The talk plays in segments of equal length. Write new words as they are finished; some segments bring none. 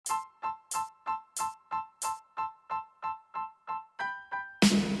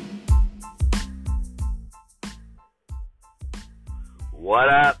What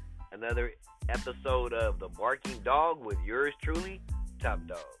up? Another episode of The Barking Dog with yours truly, Top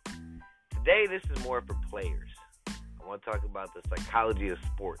Dog. Today, this is more for players. I want to talk about the psychology of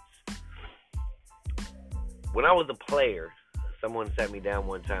sports. When I was a player, someone sat me down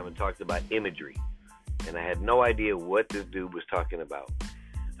one time and talked about imagery, and I had no idea what this dude was talking about.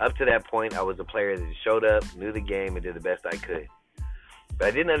 Up to that point, I was a player that showed up, knew the game, and did the best I could. But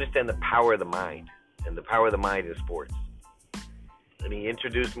I didn't understand the power of the mind, and the power of the mind in sports. And he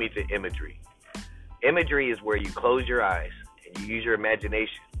introduced me to imagery. Imagery is where you close your eyes and you use your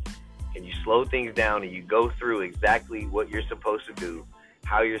imagination and you slow things down and you go through exactly what you're supposed to do,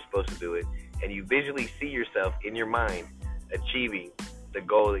 how you're supposed to do it, and you visually see yourself in your mind achieving the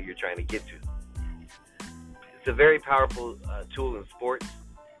goal that you're trying to get to. It's a very powerful tool in sports.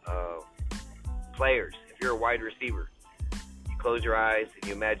 Players, if you're a wide receiver, you close your eyes and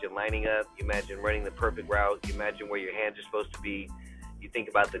you imagine lining up, you imagine running the perfect route, you imagine where your hands are supposed to be. You think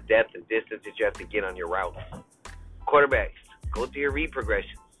about the depth and distance that you have to get on your route. Quarterbacks, go through your read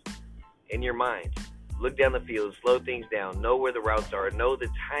progressions in your mind. Look down the field, slow things down, know where the routes are, know the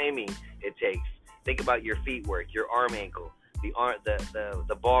timing it takes. Think about your feet work, your arm angle,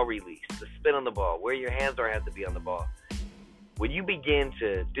 the ball release, the spin on the ball, where your hands have to be on the ball. When you begin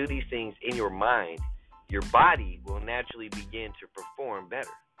to do these things in your mind, your body will naturally begin to perform better.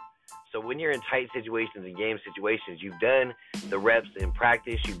 So when you're in tight situations and game situations, you've done the reps in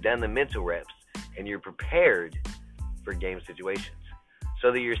practice, you've done the mental reps, and you're prepared for game situations.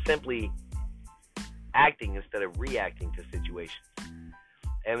 So that you're simply acting instead of reacting to situations.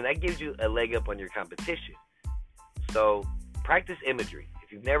 And that gives you a leg up on your competition. So practice imagery.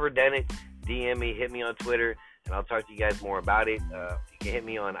 If you've never done it, DM me, hit me on Twitter, and I'll talk to you guys more about it. You can hit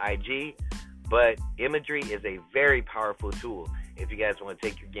me on IG. But imagery is a very powerful tool if you guys want to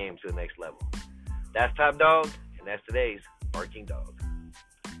take your game to the next level. That's Top Dog, and that's today's Barking Dog.